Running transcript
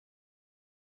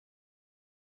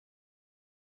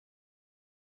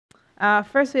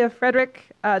First, we have Frederick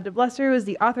de Blesser, who is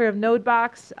the author of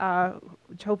NodeBox,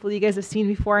 which hopefully you guys have seen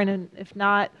before, and if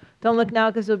not, don't look now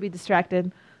because you'll be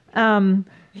distracted.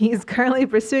 He's currently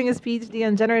pursuing his PhD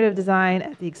in generative design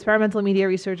at the Experimental Media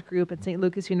Research Group at St.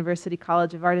 Lucas University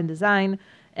College of Art and Design,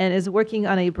 and is working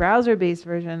on a browser-based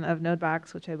version of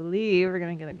NodeBox, which I believe we're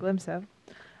going to get a glimpse of.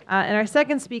 And our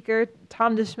second speaker,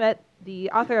 Tom DeSchmidt,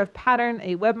 the author of Pattern,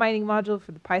 a web mining module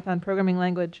for the Python programming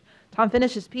language. Tom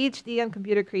finished his PhD in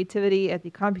computer creativity at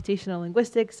the Computational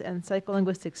Linguistics and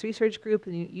Psycholinguistics Research Group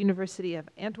in the University of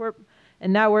Antwerp,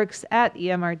 and now works at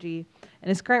EMRG. And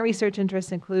his current research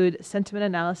interests include sentiment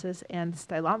analysis and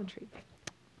stylometry.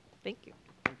 Thank you.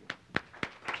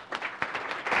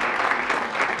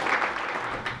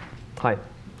 Hi,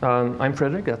 I'm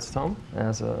Frederick, that's Tom,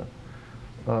 as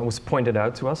was pointed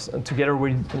out to us. And together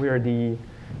we are the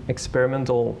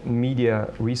Experimental Media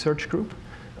Research Group.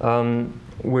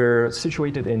 We're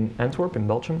situated in Antwerp, in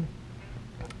Belgium,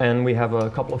 and we have a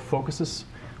couple of focuses.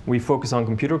 We focus on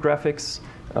computer graphics,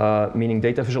 meaning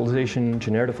data visualization,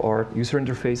 generative art, user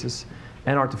interfaces,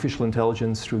 and artificial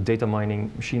intelligence through data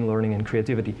mining, machine learning, and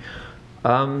creativity.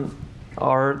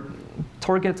 Our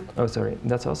target, oh sorry,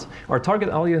 that's us. Our target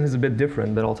audience is a bit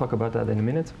different, but I'll talk about that in a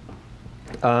minute.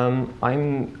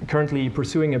 I'm currently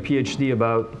pursuing a PhD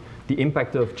about the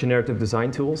impact of generative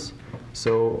design tools.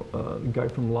 So the guy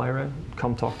from Lyra,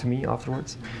 come talk to me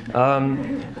afterwards.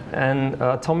 And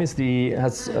Tom has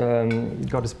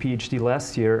got his PhD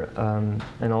last year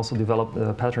and also developed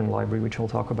a pattern library, which we'll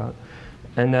talk about.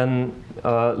 And then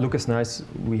Lucas Nijs,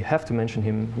 we have to mention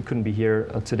him. He couldn't be here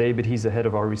today, but he's the head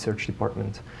of our research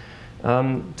department.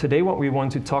 Today what we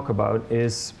want to talk about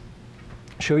is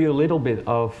show you a little bit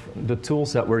of the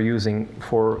tools that we're using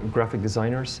for graphic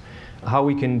designers, how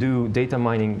we can do data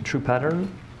mining through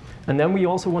Pattern. And then we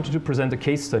also wanted to present a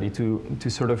case study to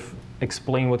sort of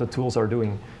explain what the tools are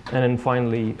doing. And then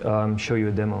finally, show you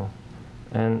a demo.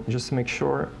 And just to make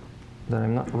sure that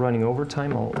I'm not running over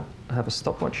time, I'll have a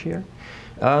stopwatch here.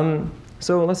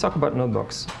 So let's talk about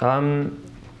NodeBox.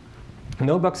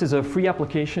 NodeBox is a free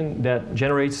application that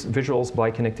generates visuals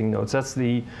by connecting nodes. That's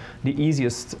the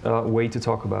easiest way to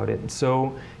talk about it.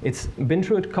 So it's been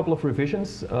through a couple of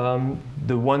revisions.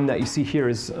 The one that you see here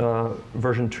is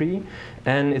version 3,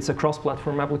 and it's a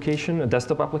cross-platform application, a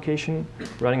desktop application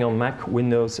running on Mac,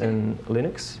 Windows, and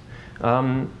Linux.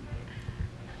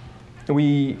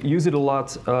 We use it a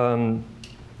lot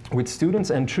with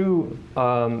students, and through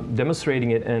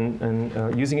demonstrating it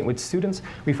and using it with students,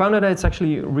 we found out that it's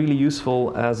actually really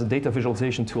useful as a data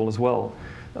visualization tool as well.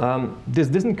 This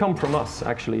didn't come from us,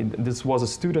 actually. This was a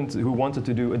student who wanted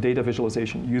to do a data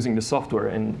visualization using the software,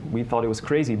 and we thought it was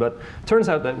crazy, but turns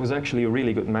out that was actually a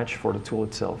really good match for the tool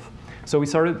itself. So we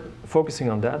started focusing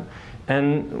on that,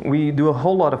 and we do a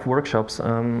whole lot of workshops.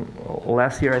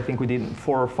 Last year, I think we did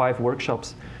 4 or 5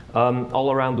 workshops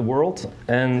all around the world,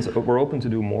 and we're open to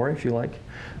do more if you like,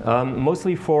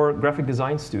 mostly for graphic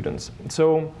design students.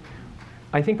 So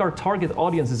I think our target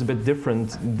audience is a bit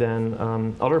different than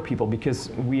other people because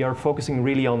we are focusing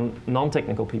really on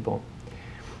non-technical people.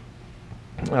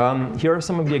 Here are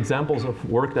some of the examples of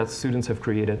work that students have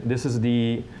created. This is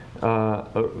the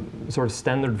sort of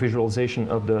standard visualization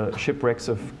of the shipwrecks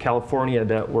of California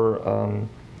that were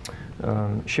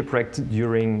shipwrecked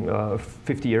during a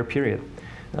 50-year period.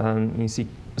 You see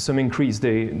some increase.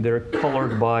 They're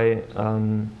colored by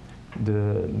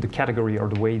the category or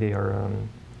the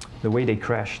way they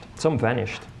crashed. Some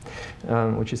vanished,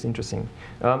 which is interesting.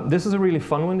 This is a really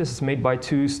fun one. This is made by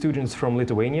 2 students from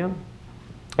Lithuania,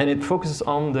 and it focuses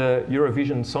on the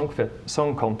Eurovision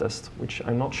Song Contest, which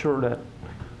I'm not sure that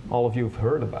all of you have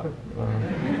heard about.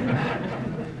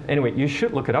 Anyway, you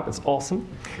should look it up. It's awesome.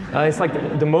 It's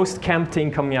like the most camp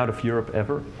thing coming out of Europe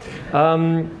ever.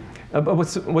 But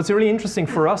what's really interesting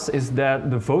for us is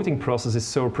that the voting process is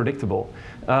so predictable.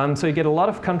 So you get a lot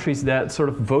of countries that sort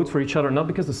of vote for each other, not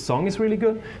because the song is really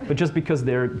good, but just because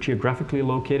they're geographically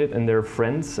located and they're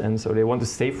friends, and so they want to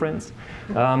stay friends.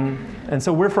 And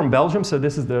so we're from Belgium, so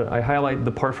this is I highlight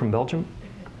the part from Belgium.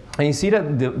 And you see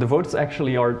that the votes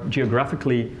actually are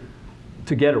geographically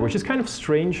together, which is kind of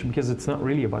strange because it's not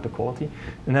really about equality.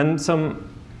 And then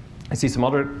I see some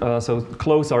other, so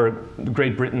close are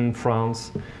Great Britain,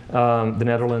 France, the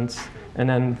Netherlands, and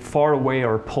then far away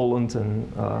are Poland and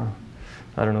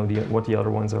I don't know what the other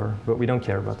ones are, but we don't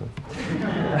care about them.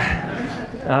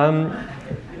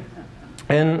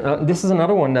 This is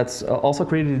another one that's also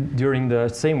created during the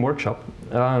same workshop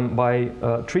by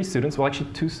 3 students, well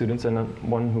actually 2 students and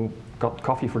one who got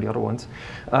coffee for the other ones.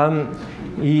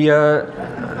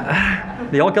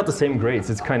 They all got the same grades.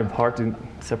 It's kind of hard to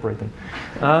separate them.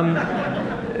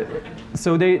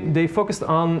 So they focused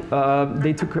on,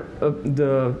 they took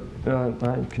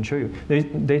I can show you.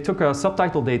 They took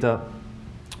subtitle data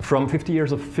from 50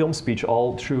 years of film speech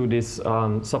all through this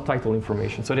subtitle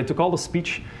information. So they took all the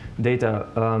speech data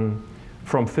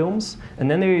from films,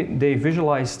 and then they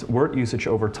visualized word usage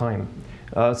over time.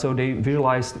 So they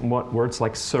visualized what words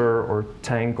like sir or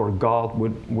tank or god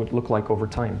would look like over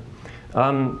time.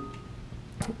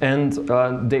 And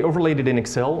they overlaid it in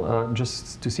Excel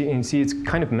just to see, and you see it's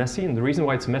kind of messy, and the reason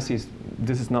why it's messy is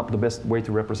this is not the best way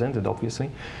to represent it, obviously.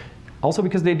 Also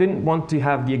because they didn't want to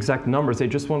have the exact numbers, they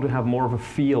just wanted to have more of a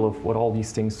feel of what all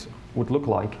these things would look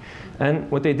like. And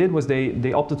what they did was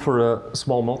they opted for a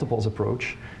small multiples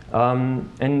approach,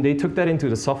 and they took that into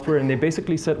the software, and they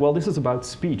basically said, well, this is about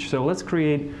speech, so let's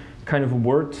create kind of a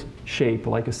word shape,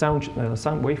 like a sound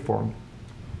waveform,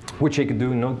 which they could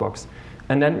do in Notebox.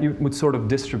 And then you would sort of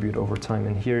distribute over time.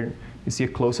 And here you see a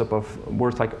close-up of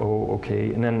words like oh,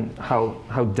 okay, and then how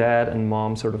dad and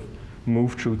mom sort of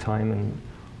move through time.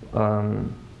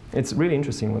 And it's really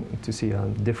interesting to see a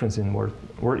difference in word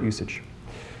usage.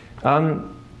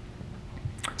 Some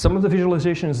of the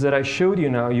visualizations that I showed you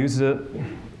now use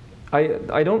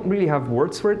I don't really have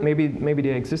words for it. Maybe they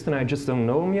exist and I just don't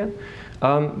know them yet.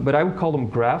 But I would call them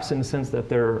graphs in the sense that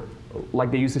they're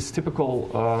like they use this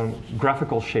typical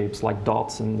graphical shapes like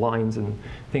dots and lines and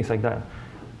things like that.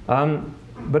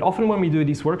 But often when we do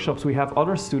these workshops, we have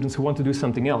other students who want to do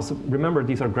something else. Remember,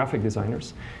 these are graphic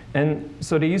designers. And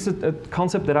so they use a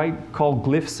concept that I call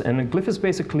glyphs. And a glyph is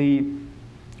basically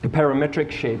a parametric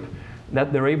shape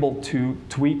that they're able to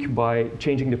tweak by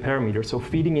changing the parameter. So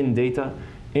feeding in data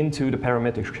into the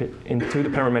parametric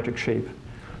shape.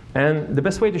 And the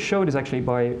best way to show it is actually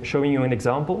by showing you an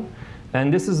example.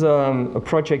 And this is a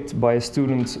project by a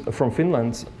student from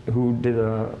Finland who did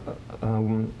a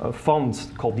font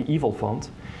called the evil font.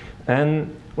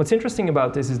 And what's interesting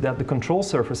about this is that the control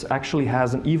surface actually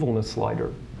has an evilness slider.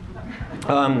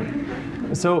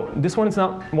 So this one is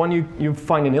not one you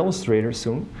find in Illustrator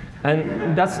soon.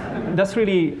 And that's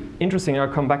really interesting. I'll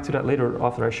come back to that later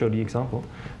after I show the example.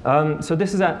 So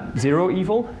this is at 0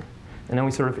 evil. And then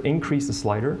we sort of increase the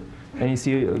slider. And you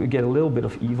see you get a little bit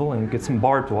of evil, and you get some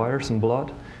barbed wire, some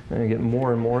blood, and you get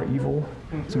more and more evil,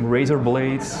 some razor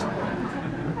blades,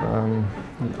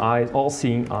 eyes,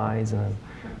 all-seeing eyes, and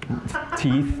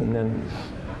teeth, and then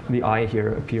the eye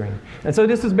here appearing. And so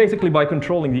this is basically by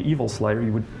controlling the evil slider,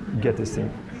 you would get this thing.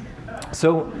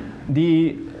 So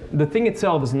the thing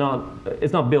itself is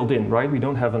not built in, right? We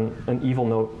don't have an evil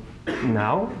node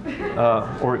now,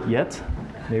 or yet.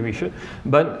 Maybe we should.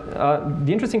 But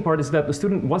the interesting part is that the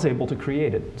student was able to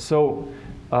create it. So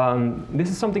this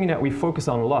is something that we focus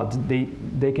on a lot.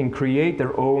 They can create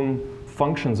their own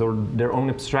functions or their own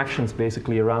abstractions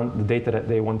basically around the data that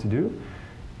they want to do,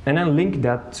 and then link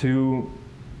that to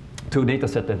a data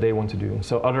set that they want to do.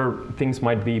 So other things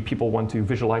might be people want to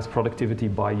visualize productivity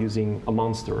by using a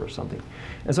monster or something.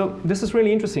 And so this is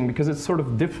really interesting because it's sort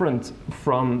of different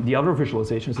from the other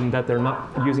visualizations in that they're not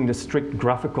using the strict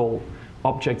graphical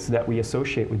objects that we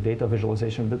associate with data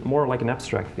visualization, but more like an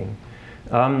abstract thing.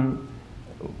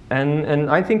 And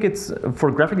I think it's,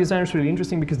 for graphic designers, really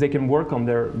interesting because they can work on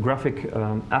their graphic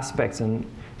aspects and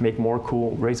make more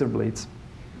cool razor blades.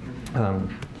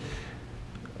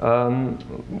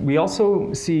 We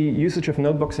also see usage of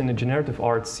Notebox in the generative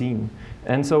art scene.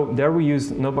 And so there we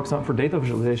use Notebox not for data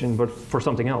visualization, but for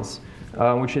something else,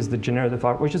 which is the generative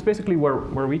art, which is basically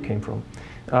where we came from.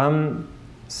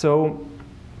 So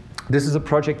this is a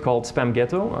project called Spam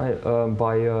Ghetto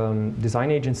by a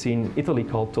design agency in Italy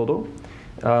called Todo,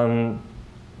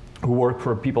 who work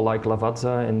for people like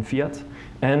Lavazza and Fiat.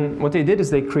 And what they did is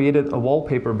they created a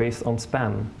wallpaper based on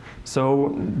spam.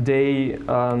 So they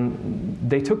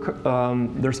took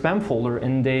their spam folder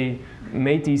and they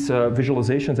made these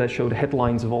visualizations that showed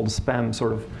headlines of all the spam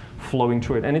sort of flowing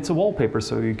through it. And it's a wallpaper,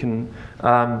 so you can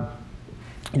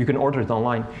order it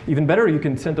online. Even better, you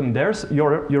can send them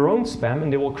your own spam,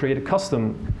 and they will create a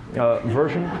custom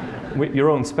version with your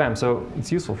own spam. So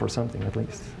it's useful for something, at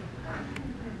least.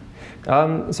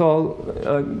 So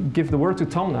I'll give the word to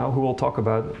Tom now, who will talk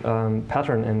about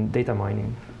pattern and data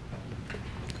mining.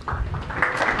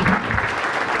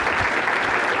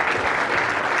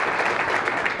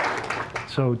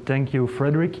 So thank you,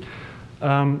 Frederick.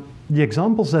 The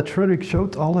examples that Frederick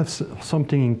showed all have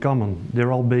something in common.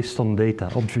 They're all based on data,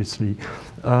 obviously.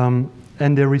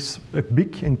 And there is a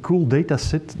big and cool data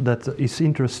set that is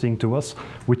interesting to us,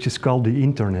 which is called the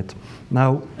internet.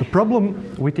 Now, the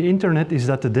problem with the internet is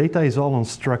that the data is all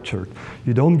unstructured.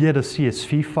 You don't get a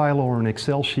CSV file or an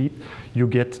Excel sheet. You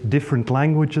get different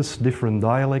languages, different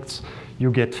dialects. You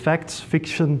get facts,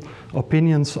 fiction,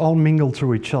 opinions, all mingled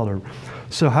through each other.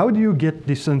 So how do you get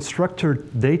this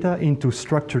unstructured data into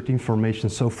structured information?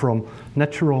 So from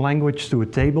natural language to a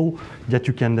table that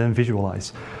you can then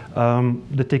visualize.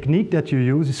 The technique that you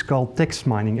use is called text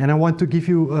mining. And I want to give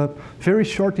you a very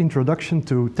short introduction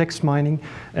to text mining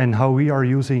and how we are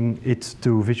using it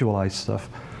to visualize stuff.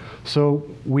 So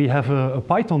we have a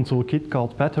Python toolkit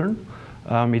called Pattern.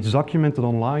 It's documented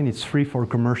online, it's free for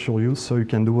commercial use, so you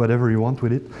can do whatever you want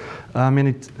with it. And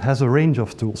it has a range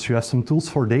of tools. You have some tools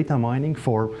for data mining,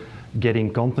 for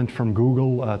getting content from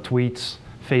Google, tweets,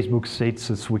 Facebook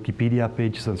statuses, Wikipedia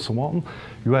pages, and so on.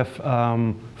 You have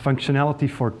functionality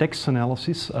for text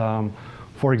analysis,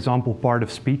 for example, part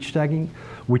of speech tagging,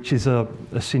 which is a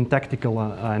syntactical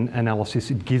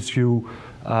analysis. It gives you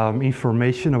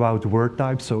information about word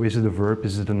types. So is it a verb,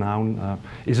 is it a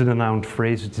noun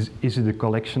phrase, is it a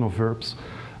collection of verbs?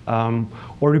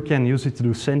 Or you can use it to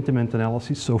do sentiment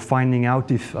analysis, so finding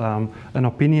out if an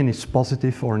opinion is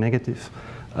positive or negative.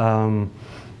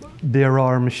 There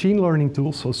are machine learning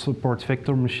tools, so support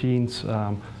vector machines,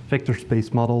 vector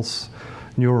space models,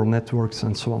 neural networks,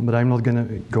 and so on, but I'm not going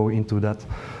to go into that.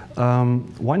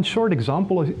 One short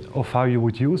example of how you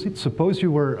would use it, suppose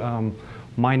you were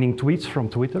mining tweets from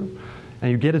Twitter,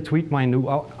 and you get a tweet, my new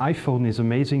iPhone is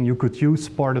amazing. You could use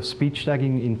part of speech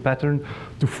tagging in Pattern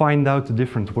to find out the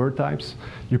different word types.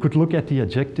 You could look at the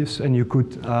adjectives, and you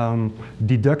could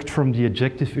deduct from the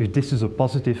adjective if this is a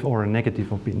positive or a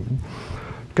negative opinion.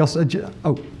 Because,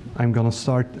 I'm going to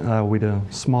start with a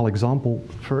small example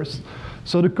first.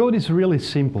 So the code is really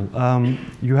simple.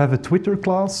 You have a Twitter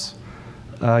class,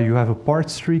 you have a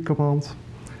parse tree command.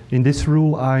 In this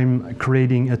rule, I'm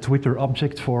creating a Twitter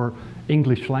object for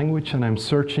English language, and I'm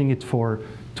searching it for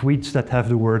tweets that have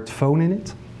the word phone in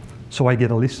it. So I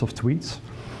get a list of tweets.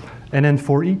 And then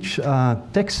for each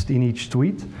text in each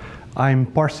tweet, I'm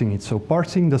parsing it. So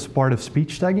parsing does part of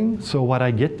speech tagging. So what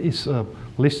I get is a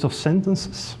list of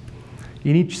sentences.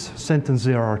 In each sentence,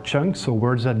 there are chunks, so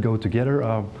words that go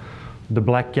together. The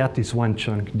black cat is one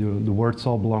chunk. The words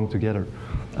all belong together.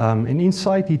 And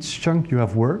inside each chunk, you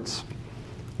have words.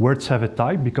 Words have a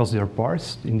type because they're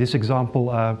parsed. In this example,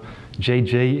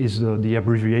 JJ is the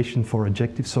abbreviation for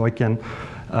adjective, so I can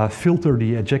filter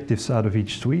the adjectives out of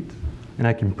each tweet, and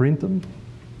I can print them.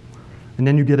 And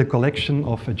then you get a collection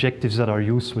of adjectives that are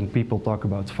used when people talk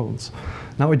about phones.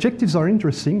 Now, adjectives are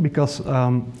interesting because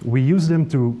we use them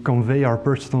to convey our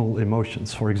personal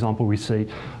emotions. For example, we say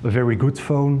a very good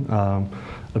phone,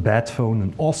 a bad phone,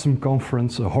 an awesome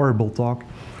conference, a horrible talk.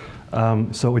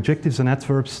 So adjectives and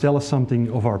adverbs tell us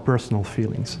something of our personal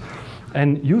feelings.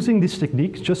 And using this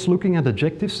technique, just looking at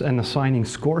adjectives and assigning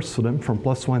scores to them from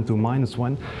 +1 to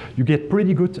 -1, you get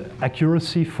pretty good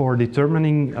accuracy for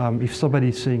determining if somebody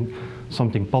is saying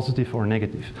something positive or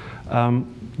negative.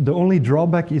 The only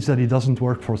drawback is that it doesn't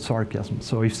work for sarcasm.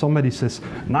 So if somebody says,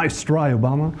 "Nice try,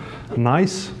 Obama,"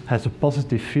 nice has a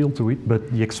positive feel to it, but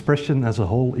the expression as a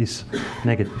whole is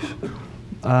negative.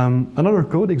 Another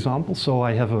code example, so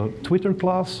I have a Twitter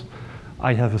class,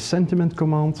 I have a sentiment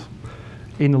command.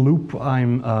 In a loop,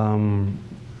 I'm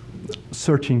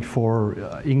searching for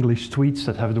English tweets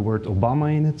that have the word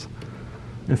Obama in it.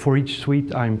 And for each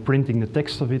tweet, I'm printing the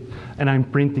text of it, and I'm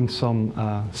printing some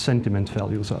sentiment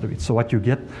values out of it. So what you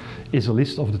get is a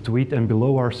list of the tweet, and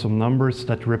below are some numbers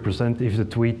that represent if the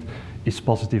tweet is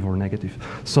positive or negative.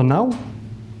 So now,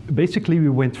 basically, we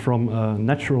went from a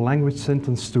natural language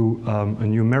sentence to a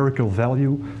numerical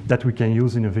value that we can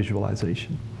use in a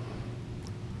visualization.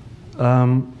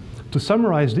 To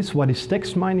summarize this, what is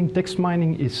text mining? Text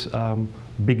mining is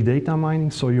big data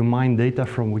mining. So you mine data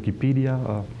from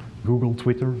Wikipedia, Google,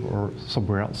 Twitter, or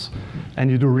somewhere else. And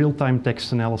you do real-time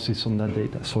text analysis on that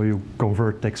data. So you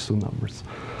convert text to numbers.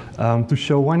 To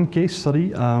show one case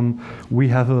study, we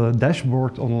have a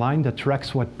dashboard online that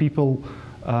tracks what people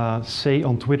say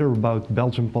on Twitter about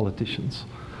Belgian politicians.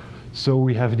 So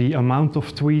we have the amount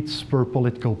of tweets per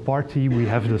political party, we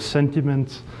have the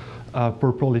sentiment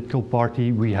per political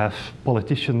party, we have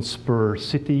politicians per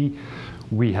city,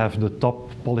 we have the top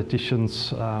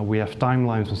politicians, we have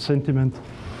timelines on sentiment.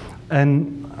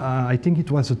 And I think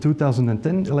it was the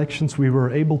 2010 elections, we were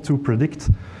able to predict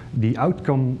the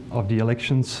outcome of the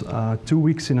elections 2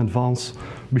 weeks in advance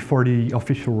before the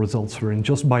official results were in,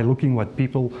 just by looking what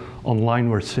people online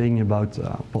were saying about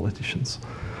politicians.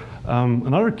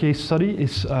 Another case study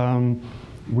is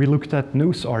We looked at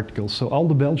news articles, so all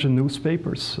the Belgian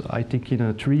newspapers, I think in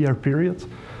a 3-year period,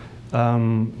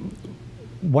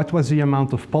 what was the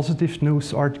amount of positive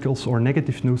news articles or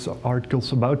negative news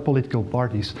articles about political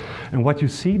parties. And what you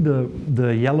see,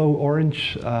 the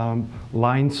yellow-orange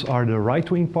lines are the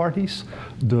right-wing parties.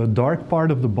 The dark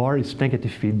part of the bar is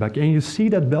negative feedback. And you see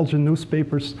that Belgian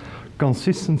newspapers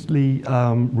consistently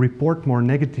report more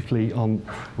negatively on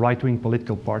right-wing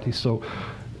political parties. So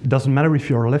it doesn't matter if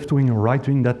you're left-wing or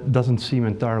right-wing, that doesn't seem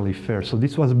entirely fair. So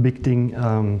this was a big thing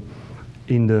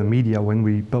in the media when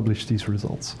we published these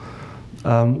results.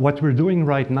 What we're doing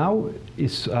right now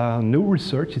is new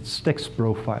research. It's text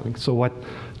profiling. So what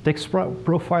text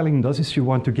profiling does is you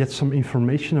want to get some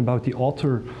information about the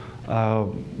author,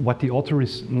 what the author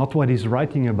is, not what he's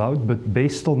writing about, but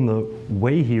based on the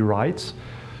way he writes,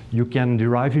 you can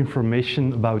derive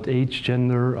information about age,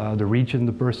 gender, the region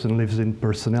the person lives in,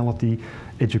 personality,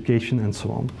 education, and so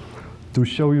on. To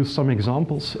show you some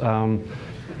examples,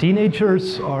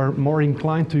 teenagers are more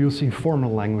inclined to use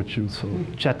informal language use, so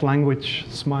chat language,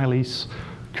 smileys,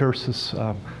 curses.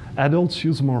 Adults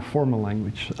use more formal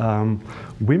language.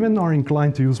 Women are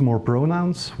inclined to use more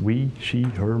pronouns, we, she,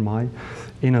 her, my,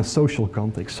 in a social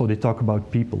context, so they talk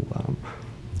about people.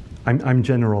 I'm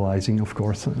generalizing, of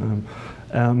course.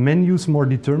 Men use more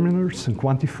determiners and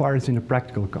quantifiers in a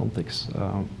practical context.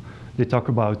 They talk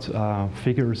about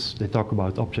figures, they talk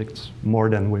about objects more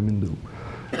than women do.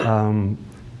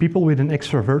 People with an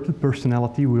extroverted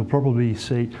personality will probably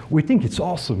say, we think it's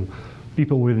awesome.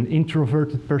 People with an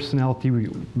introverted personality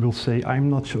will say, I'm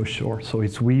not so sure. So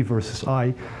it's we versus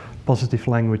I, positive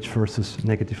language versus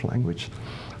negative language.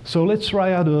 So let's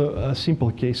try out a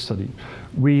simple case study.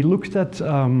 We looked at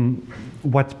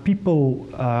what people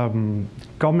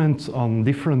comment on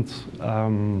different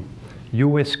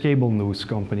US cable news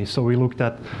companies. So we looked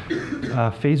at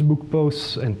Facebook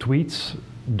posts and tweets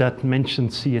that mentioned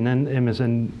CNN,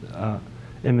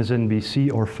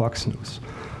 MSNBC, or Fox News.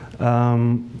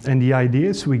 And the idea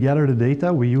is we gather the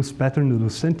data, we use pattern to do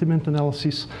sentiment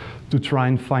analysis to try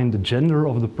and find the gender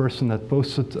of the person that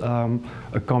posted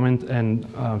a comment and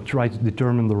try to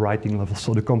determine the writing level,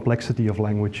 so the complexity of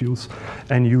language use,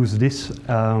 and use this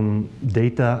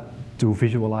data to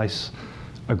visualize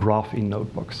a graph in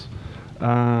Notebooks.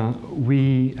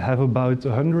 We have about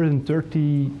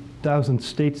 130,000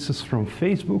 statuses from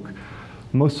Facebook,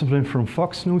 most of them from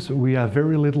Fox News. We have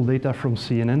very little data from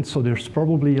CNN, so there's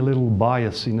probably a little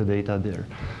bias in the data there.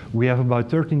 We have about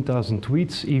 13,000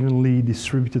 tweets evenly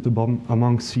distributed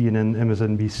among CNN,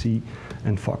 MSNBC,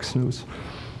 and Fox News.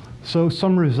 So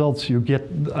some results, you get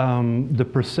the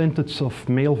percentage of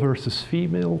male versus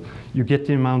female, you get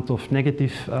the amount of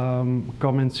negative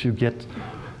comments, you get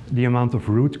the amount of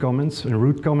rude comments. And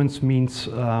rude comments means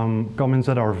comments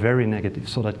that are very negative,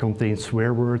 so that contain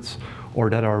swear words or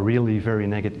that are really very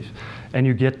negative. And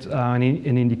you get an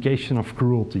indication of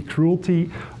cruelty.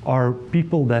 Cruelty are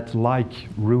people that like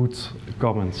rude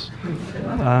comments.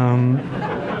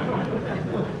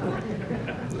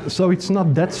 So it's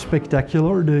not that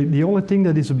spectacular. The only thing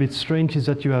that is a bit strange is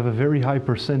that you have a very high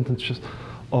percentage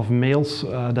of males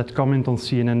that comment on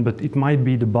CNN, but it might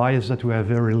be the bias that we have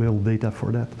very little data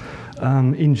for that.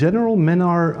 In general, men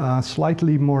are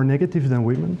slightly more negative than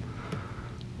women.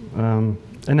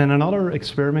 And then another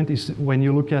experiment is when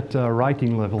you look at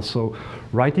writing level. So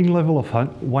writing level of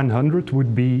 100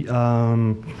 would be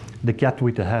The Cat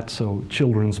with the Hat, so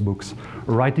children's books.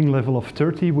 A writing level of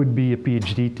 30 would be a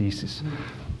PhD thesis.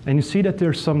 And you see that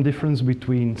there's some difference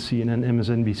between CNN,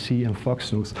 MSNBC, and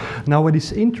Fox News. Now, what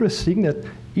is interesting that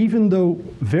even though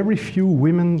very few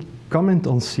women comment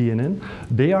on CNN,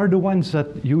 they are the ones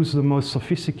that use the most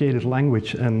sophisticated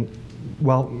language. And,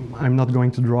 well, I'm not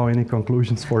going to draw any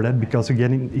conclusions for that because,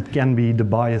 again, it can be the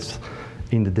bias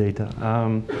in the data.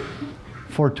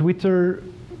 For Twitter,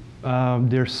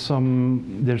 there's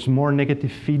more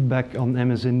negative feedback on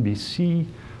MSNBC.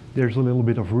 There's a little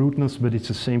bit of rudeness, but it's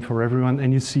the same for everyone.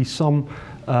 And you see some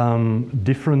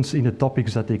difference in the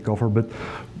topics that they cover, but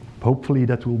hopefully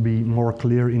that will be more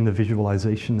clear in the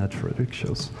visualization that Frederick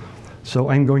shows. So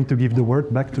I'm going to give the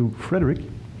word back to Frederick.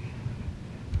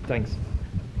 Thanks.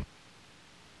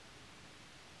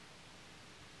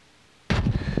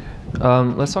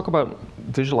 Let's talk about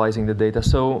visualizing the data.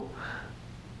 So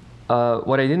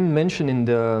what I didn't mention in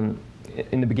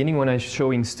the beginning when I was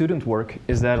showing student work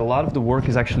is that a lot of the work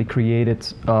is actually created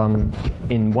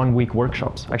in 1 week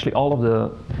workshops. Actually, all of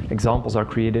the examples are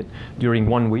created during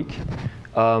 1 week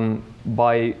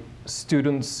by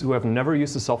students who have never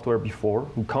used the software before,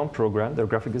 who can't program, they're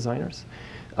graphic designers,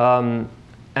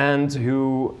 and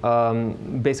who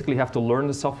basically have to learn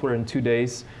the software in 2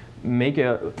 days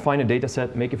find a data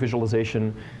set, make a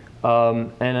visualization,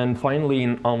 and then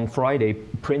finally on Friday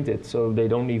print it, so they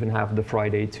don't even have the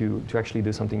Friday to actually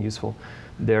do something useful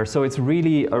there. So it's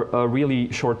really a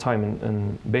really short time,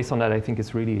 and based on that, I think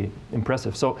it's really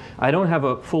impressive. So I don't have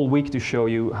a full week to show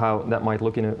you how that might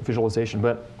look in a visualization,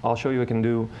 but I'll show you what I can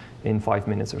do in 5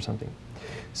 minutes or something.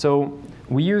 So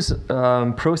we use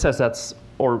process that's,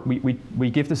 or we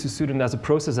give this to student as a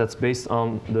process that's based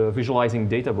on the Visualizing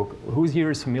Data book. Who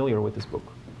here is familiar with this book?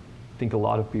 I think a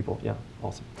lot of people. Yeah,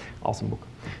 awesome book.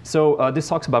 So this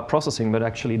talks about processing, but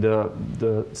actually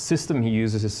the system he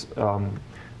uses is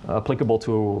applicable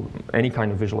to any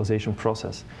kind of visualization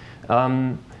process.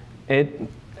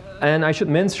 And I should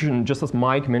mention, just as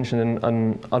Mike mentioned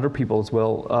and other people as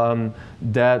well,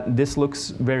 that this looks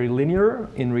very linear.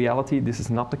 In reality, this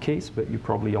is not the case, but you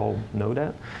probably all know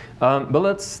that. But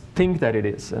let's think that it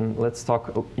is, and let's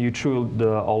talk you through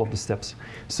all of the steps.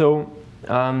 So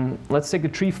let's take the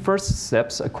 3 first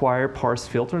steps: acquire, parse,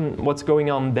 filter. And what's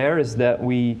going on there is that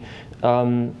we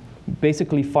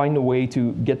basically find a way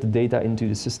to get the data into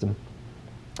the system.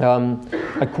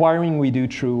 Acquiring we do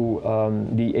through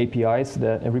the APIs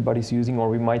that everybody's using, or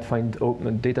we might find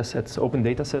open data sets,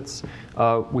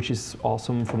 which is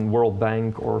awesome, from World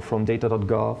Bank or from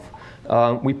data.gov.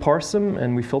 We parse them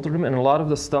and we filter them, and a lot of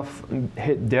the stuff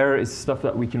there is stuff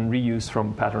that we can reuse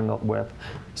from pattern.web.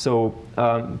 So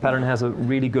Pattern has a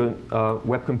really good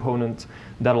web component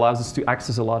that allows us to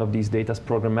access a lot of these data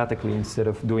programmatically instead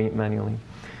of doing it manually.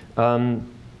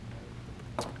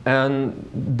 And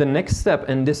the next step,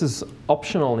 and this is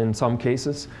optional in some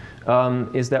cases,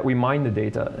 is that we mine the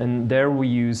data. And there we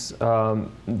use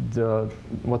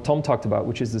what Tom talked about,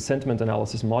 which is the sentiment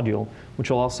analysis module, which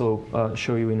I'll also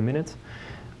show you in a minute.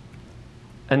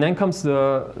 And then comes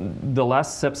the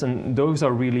last steps, and those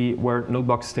are really where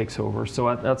Notebox takes over. So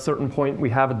at a certain point, we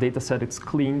have a data set, it's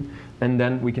clean, and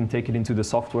then we can take it into the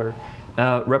software,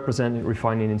 represent it,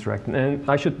 refine it, interact. And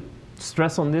I should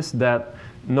stress on this that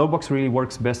Notebox really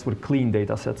works best with clean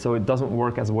data sets, so it doesn't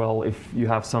work as well if you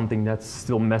have something that's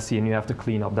still messy and you have to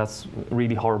clean up. That's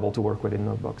really horrible to work with in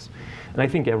Notebox, and I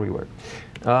think everywhere.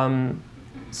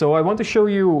 So I want to show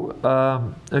you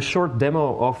a short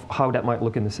demo of how that might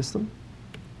look in the system.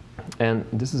 And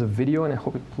this is a video, and I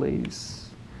hope it plays.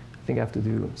 I think I have to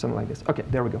do something like this. OK,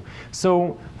 there we go.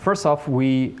 So first off,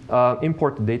 we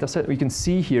import the data set. We can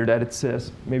see here that it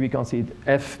says, maybe you can't see it,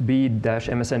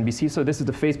 FB-MSNBC. So this is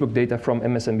the Facebook data from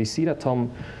MSNBC that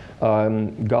Tom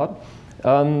got.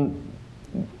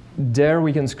 There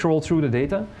we can scroll through the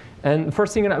data. And the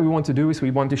first thing that we want to do is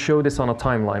we want to show this on a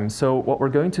timeline. So what we're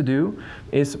going to do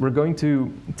is we're going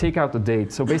to take out the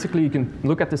date. So basically, you can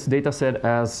look at this data set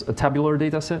as a tabular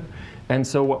data set. And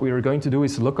so what we are going to do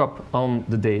is look up on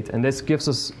the date. And this gives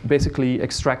us, basically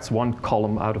extracts one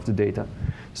column out of the data.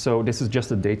 So this is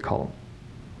just a date column.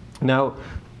 Now,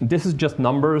 this is just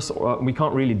numbers. We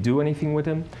can't really do anything with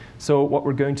them. So what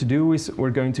we're going to do is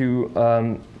we're going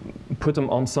to put them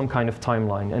on some kind of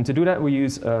timeline. And to do that, we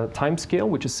use a time scale,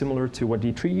 which is similar to what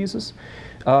D3 uses,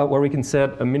 where we can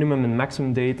set a minimum and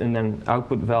maximum date and then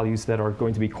output values that are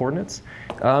going to be coordinates.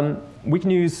 We can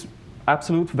use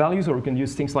absolute values, or we can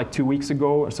use things like 2 weeks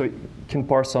ago. So it can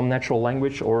parse some natural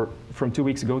language, or from 2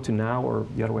 weeks ago to now, or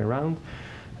the other way around.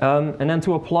 And then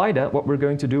to apply that, what we're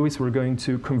going to do is we're going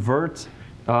to convert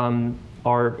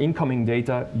our incoming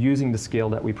data using the scale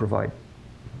that we provide.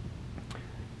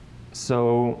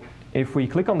 So if we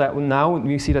click on that, now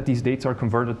we see that these dates are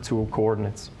converted to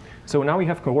coordinates. So now we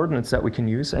have coordinates that we can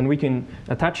use, and we can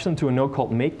attach them to a node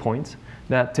called makePoint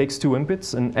that takes 2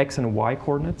 inputs, an x and a y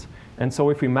coordinate. And so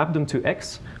if we map them to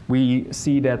x, we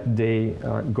see that they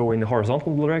go in the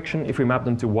horizontal direction. If we map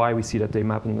them to y, we see that they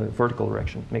map in the vertical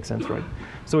direction. Makes sense, right?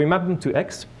 So we map them to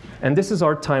x, and this is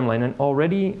our timeline. And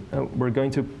already we're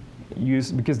going to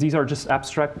use, because these are just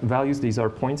abstract values, these are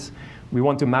points, we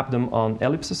want to map them on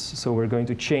ellipses. So we're going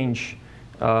to change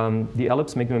the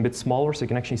ellipse, make them a bit smaller so you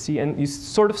can actually see. And you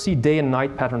sort of see day and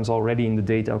night patterns already in the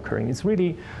data occurring. It's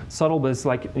really subtle, but it's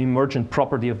like an emergent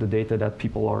property of the data that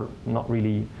people are not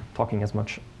really talking as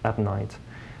much at night.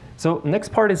 So next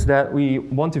part is that we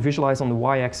want to visualize on the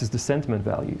y-axis the sentiment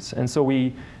values. And so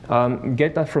we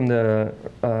get that from the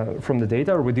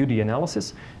data, or we do the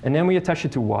analysis, and then we attach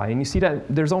it to y. And you see that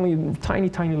there's only a tiny,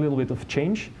 tiny little bit of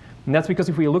change. And that's because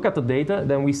if we look at the data,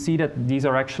 then we see that these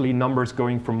are actually numbers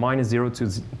going from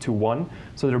 -0 to 1.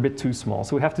 So they're a bit too small.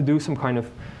 So we have to do some kind of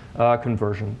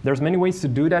conversion. There's many ways to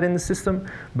do that in the system,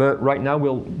 but right now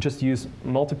we'll just use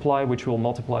multiply, which will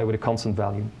multiply with a constant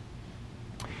value.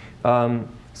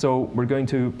 So we're going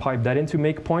to pipe that into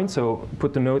make point, so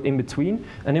put the node in between,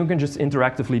 and then we can just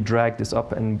interactively drag this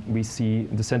up, and we see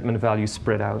the sentiment value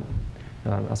spread out,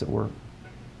 as it were.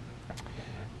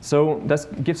 So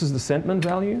that gives us the sentiment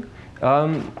value.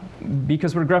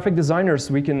 Because we're graphic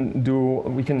designers, we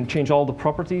can change all the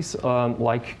properties,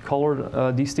 like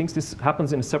color, these things. This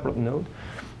happens in a separate node.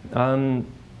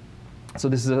 So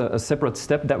this is a separate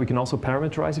step that we can also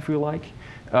parameterize if we like.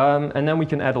 And then we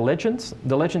can add a legend.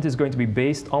 The legend is going to be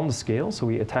based on the scale, so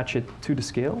we attach it to the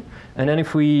scale. And then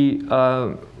if we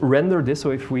render this,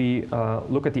 so if we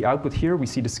look at the output here, we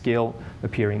see the scale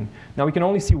appearing. Now we can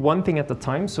only see one thing at the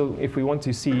time, so if we want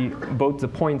to see both the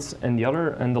points and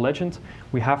the legend,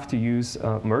 we have to use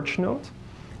a merge node.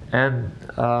 And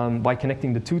by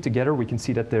connecting the two together, we can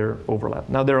see that they're overlapped.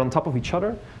 Now they're on top of each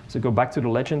other, so go back to the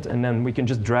legend, and then we can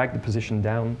just drag the position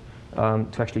down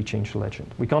to actually change the legend.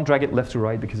 We can't drag it left to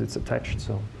right because it's attached,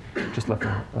 so just left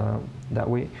that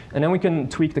way. And then we can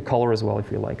tweak the color as well if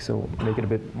we like, so make it a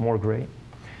bit more gray.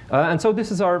 And so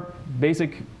this is our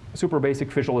super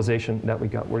basic visualization that we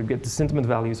got, where we get the sentiment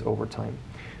values over time.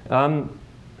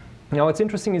 Now what's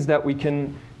interesting is that we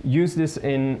can use this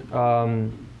in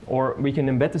or we can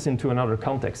embed this into another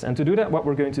context. And to do that, what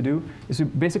we're going to do is we're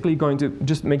basically going to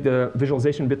just make the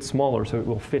visualization a bit smaller so it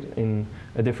will fit in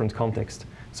a different context.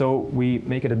 So we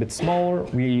make it a bit smaller,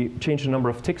 we change the number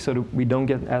of ticks so that we don't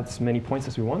get as many points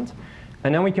as we want.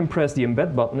 And then we can press the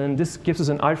embed button, and this gives us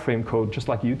an iframe code, just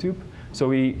like YouTube. So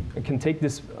we can take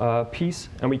this piece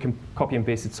and we can copy and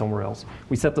paste it somewhere else.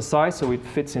 We set the size so it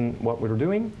fits in what we're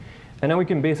doing. And then we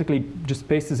can basically just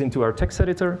paste this into our text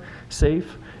editor,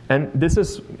 save. And this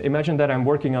is, imagine that I'm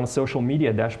working on a social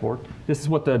media dashboard. This is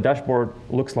what the dashboard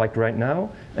looks like right now.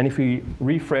 And if we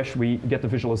refresh, we get the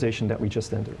visualization that we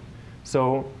just entered.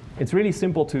 So it's really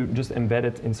simple to just embed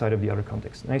it inside of the other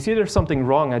context. And I see there's something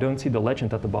wrong. I don't see the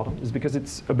legend at the bottom. It's because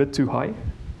it's a bit too high.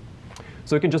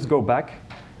 So we can just go back.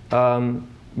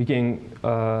 We can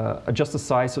adjust the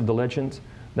size of the legend.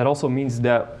 That also means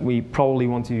that we probably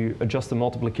want to adjust the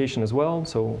multiplication as well,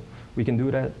 so we can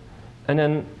do that. And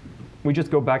then we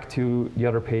just go back to the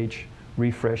other page,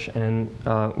 refresh, and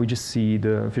we just see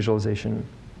the visualization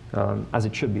as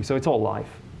it should be. So it's all live.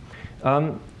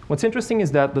 What's interesting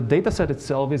is that the data set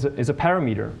itself is a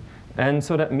parameter. And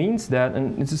so that means that,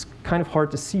 and this is kind of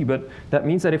hard to see, but that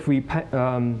means that if we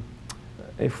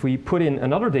put in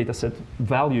another data set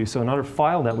value, so another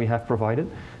file that we have provided,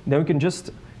 then we can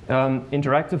just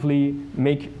interactively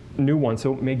make new ones,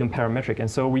 so make them parametric.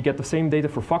 And so we get the same data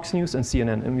for Fox News and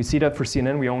CNN. And we see that for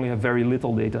CNN, we only have very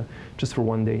little data, just for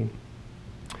one day.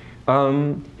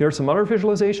 Here are some other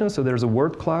visualizations. So there's a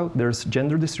word cloud. There's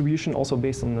gender distribution, also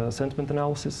based on the sentiment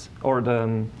analysis, or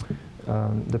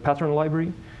the pattern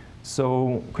library.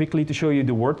 So quickly to show you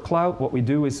the word cloud, what we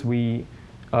do is we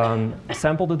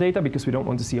sample the data because we don't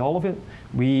want to see all of it.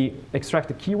 We extract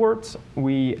the keywords,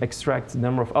 we extract the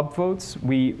number of upvotes,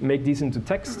 we make these into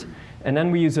text, and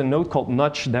then we use a node called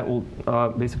nudge that will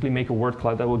basically make a word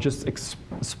cloud that will just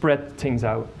spread things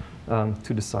out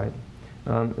to the side.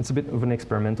 It's a bit of an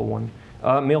experimental one.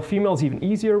 Male-female is even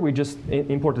easier. We just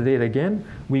import the data again.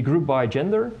 We group by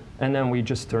gender, and then we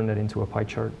just turn that into a pie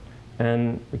chart.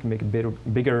 And we can make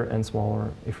it bigger and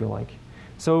smaller if we like.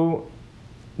 So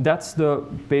that's the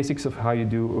basics of how you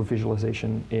do a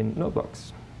visualization in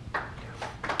Notebooks.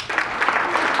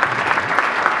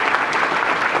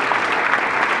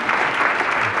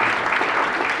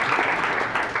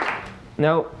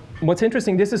 Now, what's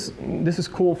interesting, this is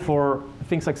cool for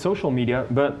things like social media,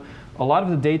 but a lot of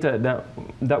the data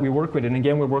that we work with, and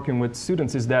again we're working with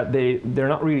students, is that they're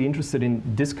not really interested in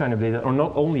this kind of data, or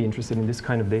not only interested in this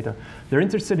kind of data. They're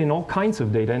interested in all kinds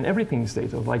of data, and everything's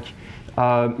data. Like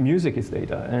music is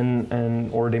data,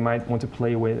 or they might want to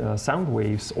play with sound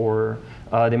waves, or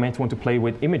they might want to play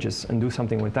with images and do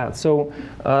something with that. So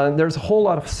there's a whole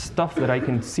lot of stuff that I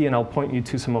can see, and I'll point you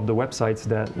to some of the websites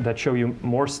that show you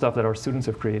more stuff that our students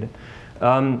have created.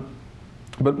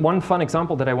 But one fun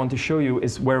example that I want to show you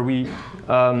is where we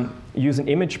use an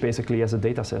image basically as a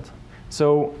data set.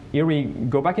 So here we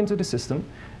go back into the system,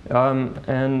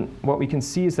 and what we can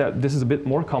see is that this is a bit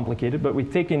more complicated, but we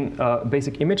take in a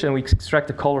basic image and we extract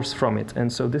the colors from it.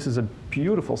 And so this is a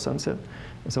beautiful sunset.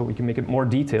 So we can make it more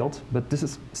detailed, but this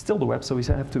is still the web, so we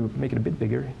have to make it a bit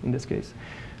bigger in this case.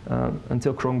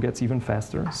 Until Chrome gets even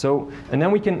faster. So, and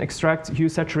then we can extract hue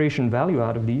saturation value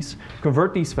out of these,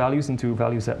 convert these values into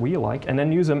values that we like, and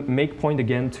then use a make point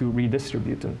again to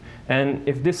redistribute them. And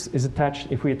if this is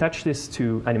attached, if we attach this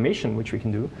to animation, which we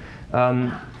can do,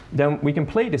 then we can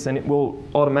play this and it will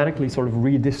automatically sort of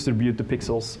redistribute the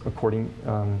pixels according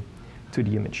to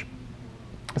the image.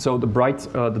 So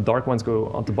the dark ones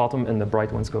go at the bottom and the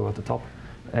bright ones go at the top.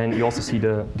 And you also see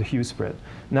the hue spread.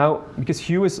 Now, because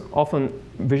hue is often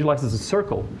visualized as a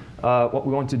circle, what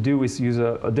we want to do is use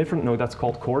a different node that's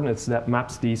called coordinates that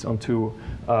maps these onto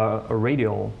a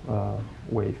radial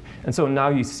wave. And so now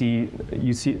you see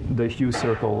the hue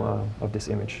circle of this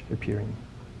image appearing.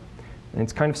 And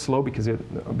it's kind of slow because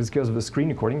of the screen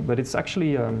recording, but it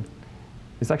actually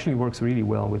works really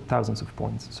well with thousands of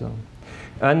points. So,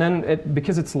 and then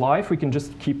because it's live, we can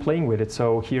just keep playing with it.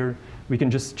 So here we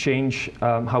can just change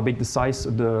how big the size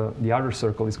of the outer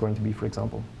circle is going to be, for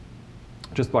example,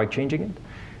 just by changing it.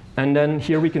 And then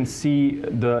here we can see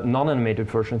the non-animated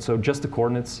version, so just the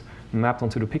coordinates mapped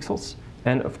onto the pixels.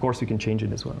 And of course, we can change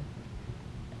it as well.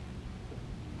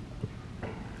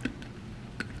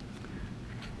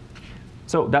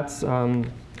 So that's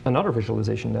another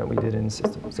visualization that we did in the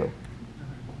system. So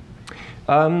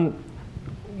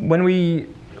when we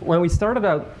started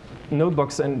out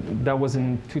Notebooks, and that was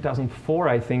in 2004,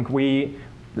 I think,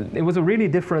 it was a really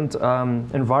different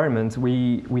environment.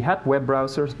 We had web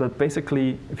browsers, but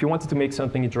basically, if you wanted to make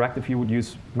something interactive, you would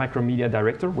use Macromedia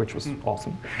Director, which was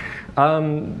awesome.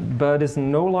 But it's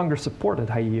no longer supported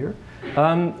here.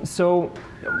 So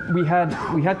we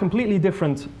had completely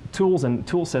different tools and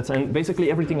tool sets, and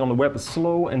basically everything on the web is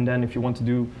slow, and then if you want to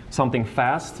do something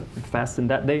fast in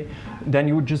that day, then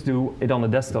you would just do it on the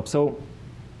desktop. So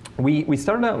we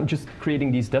started out just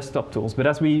creating these desktop tools, but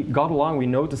as we got along, we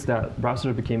noticed that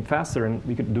browsers became faster and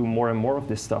we could do more and more of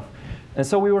this stuff. And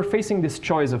so we were facing this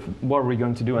choice of what are we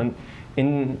going to do. And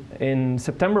in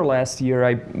September last year,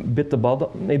 I bit the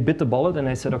bullet and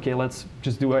I said, okay, let's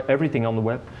just do everything on the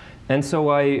web. And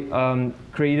so I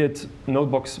created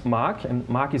Notebooks Maak, and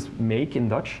Maak is make in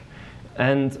Dutch.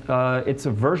 And it's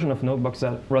a version of Notebooks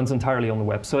that runs entirely on the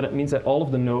web. So that means that all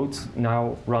of the nodes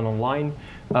now run online.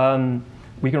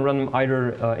 We can run them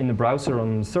either in the browser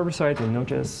on the server side in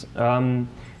Node.js.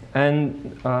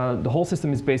 And the whole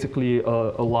system is basically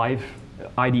a live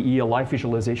IDE, a live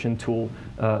visualization tool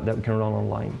that we can run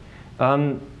online.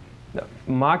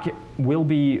 Maak will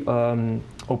be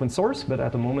open source, but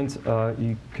at the moment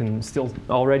you can still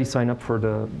already sign up for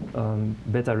the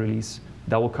beta release.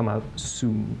 That will come out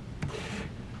soon.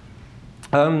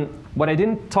 What I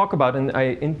didn't talk about, and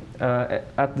I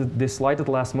at this slide at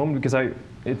the last moment, because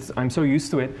I'm so used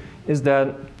to it, is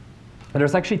that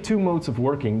there's actually two modes of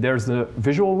working. There's the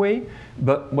visual way,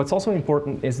 but what's also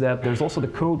important is that there's also the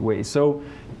code way. So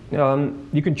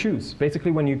you can choose.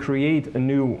 Basically, when you create a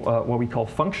new, what we call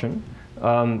function,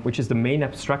 which is the main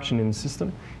abstraction in the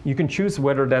system, you can choose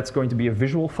whether that's going to be a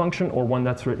visual function or one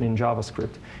that's written in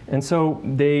JavaScript. And so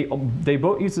they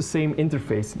both use the same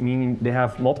interface, meaning they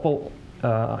have multiple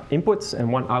inputs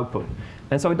and one output.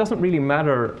 And so it doesn't really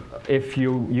matter if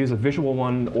you use a visual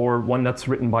one or one that's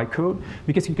written by code,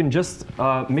 because you can just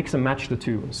mix and match the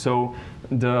two. So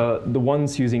the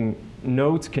ones using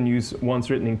nodes can use ones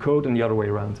written in code and the other way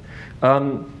around.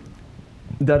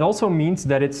 That also means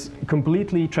that it's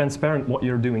completely transparent what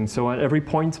you're doing. So at every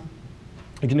point,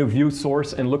 you can do view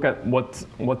source and look at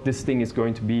what this thing is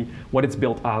going to be, what it's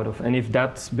built out of. And if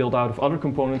that's built out of other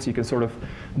components, you can sort of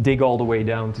dig all the way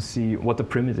down to see what the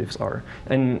primitives are.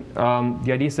 And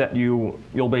the idea is that you'll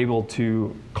be able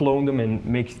to clone them and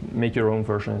make your own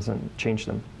versions and change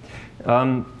them.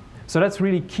 So that's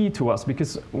really key to us,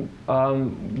 because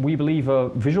we believe a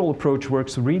visual approach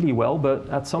works really well, but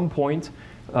at some point,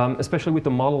 especially with the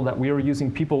model that we are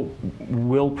using, people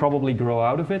will probably grow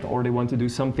out of it, or they want to do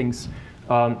some things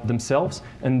themselves,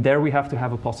 and there we have to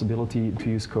have a possibility to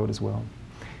use code as well.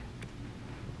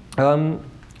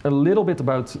 A little bit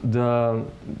about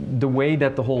the way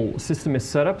that the whole system is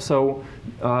set up. So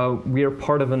we are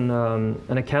part of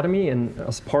an academy, and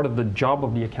as part of the job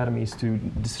of the academy is to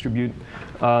distribute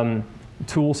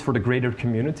tools for the greater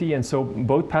community. And so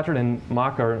both Pattern and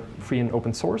Maak are free and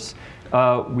open source.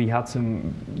 We had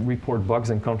some report bugs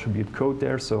and contribute code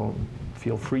there, so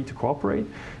feel free to cooperate.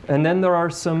 And then there are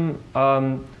some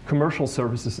commercial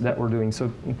services that we're doing.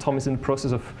 So Tom is in the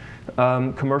process of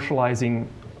commercializing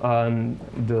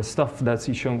the stuff that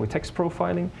he's shown with text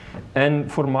profiling.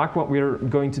 And for Maak, what we're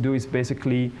going to do is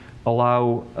basically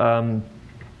allow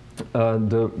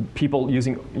the people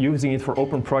using it for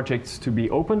open projects to be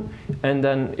open. And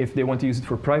then if they want to use it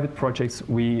for private projects,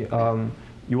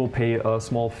 you will pay a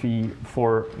small fee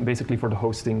for basically for the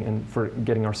hosting and for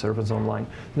getting our servers online.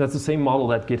 And that's the same model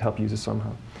that GitHub uses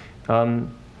somehow.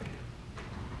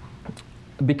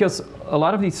 Because a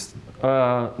lot of these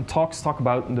talks talk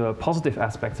about the positive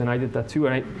aspects, and I did that too.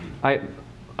 And I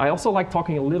also like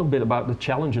talking a little bit about the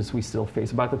challenges we still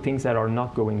face, about the things that are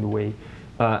not going the way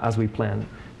as we plan.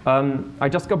 I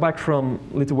just got back from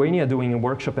Lithuania doing a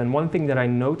workshop, and one thing that I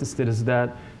noticed is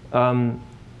that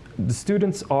the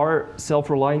students are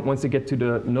self-reliant once they get to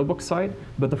the notebook side,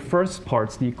 but the first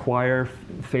parts, the acquire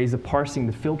phase, the parsing,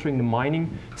 the filtering, the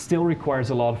mining, still requires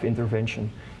a lot of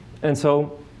intervention. And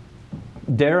so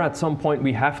there at some point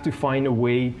we have to find a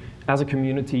way as a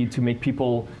community to make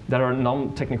people that are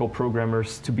non-technical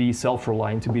programmers to be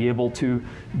self-reliant, to be able to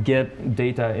get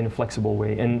data in a flexible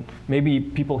way. And maybe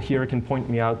people here can point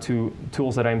me out to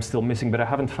tools that I'm still missing, but I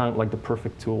haven't found like the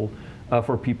perfect tool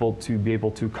for people to be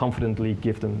able to confidently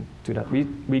give them to that. We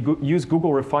use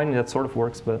Google Refine, and that sort of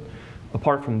works, but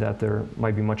apart from that, there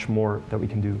might be much more that we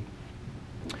can do.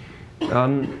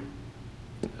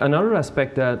 Another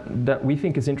aspect that we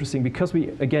think is interesting, because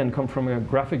we, again, come from a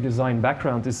graphic design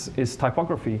background, is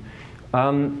typography.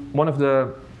 One of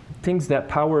the things that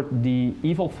powered the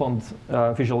evil font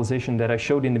visualization that I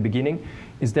showed in the beginning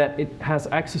is that it has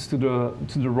access to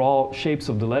the raw shapes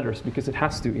of the letters, because it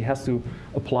has to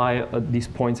apply these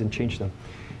points and change them.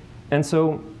 And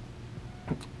so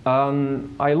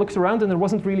I looked around, and there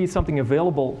wasn't really something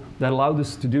available that allowed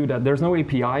us to do that. There's no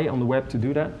API on the web to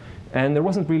do that. And there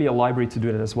wasn't really a library to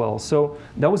do that as well. So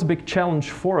that was a big challenge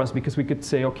for us, because we could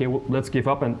say, OK, well, let's give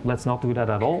up and let's not do that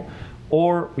at all.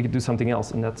 Or we could do something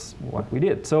else, and that's what we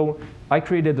did. So I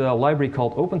created a library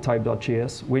called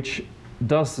OpenType.js, which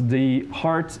does the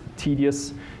hard,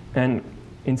 tedious, and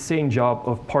insane job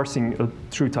of parsing a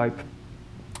TrueType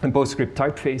and PostScript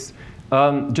typeface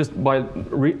just by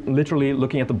literally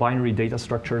looking at the binary data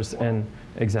structures and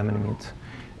examining it.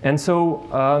 And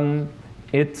so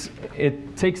it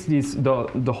takes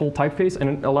the whole typeface, and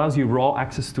it allows you raw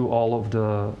access to all of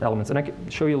the elements. And I can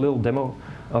show you a little demo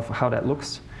of how that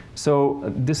looks. So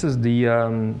this is the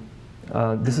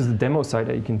demo site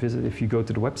that you can visit if you go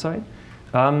to the website.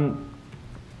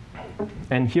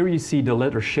 And here you see the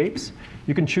letter shapes.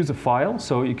 You can choose a file,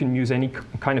 so you can use any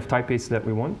kind of typeface that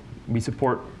we want. We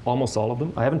support almost all of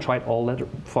them. I haven't tried all letter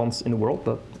fonts in the world,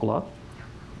 but a lot.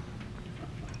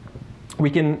 We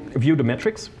can view the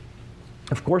metrics,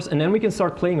 of course, and then we can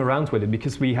start playing around with it,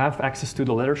 because we have access to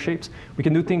the letter shapes. We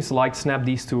can do things like snap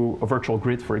these to a virtual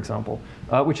grid, for example,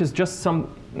 which is just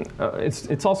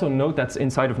it's also a node that's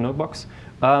inside of Notebox,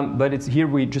 but here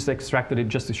we just extracted it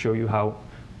just to show you how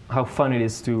fun it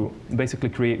is to basically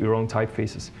create your own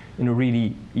typefaces in a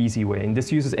really easy way. And this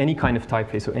uses any kind of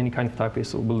typeface, so any kind of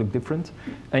typeface will look different.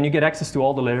 And you get access to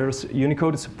all the letters.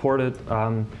 Unicode is supported.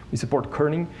 We support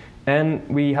kerning. And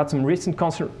we had some recent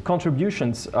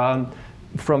contributions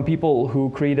from people who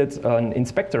created an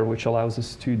inspector, which allows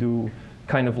us to do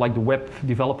kind of like the web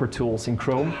developer tools in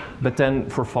Chrome, but then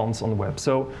for fonts on the web.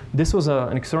 So this was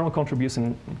an external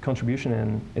contribution,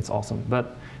 and it's awesome.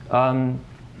 But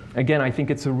again, I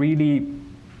think it's a really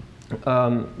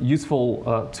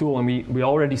useful tool, and we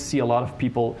already see a lot of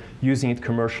people using it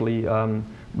commercially.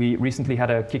 We recently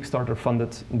had a Kickstarter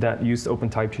funded that used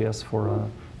OpenType.js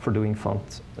for doing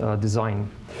font design.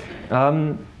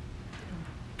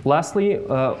 Lastly,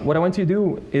 what I want to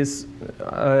do is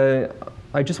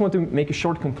I just want to make a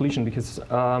short conclusion, because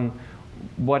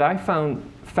what I found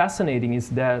fascinating is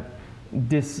that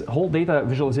this whole data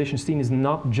visualization scene is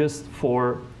not just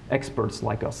for experts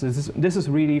like us. This is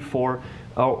really for,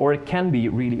 or it can be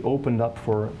really opened up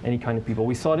for any kind of people.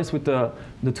 We saw this with the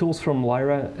tools from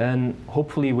Lyra, and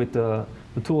hopefully with the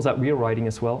tools that we're writing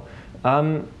as well.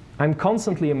 I'm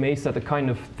constantly amazed at the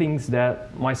kind of things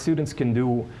that my students can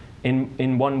do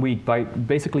in 1 week by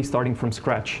basically starting from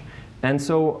scratch. And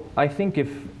so I think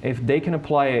if they can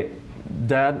apply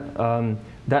that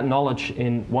knowledge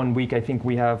in 1 week, I think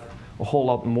we have a whole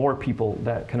lot more people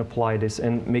that can apply this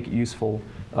and make it useful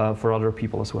for other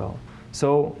people as well.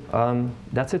 So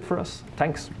that's it for us.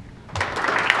 Thanks.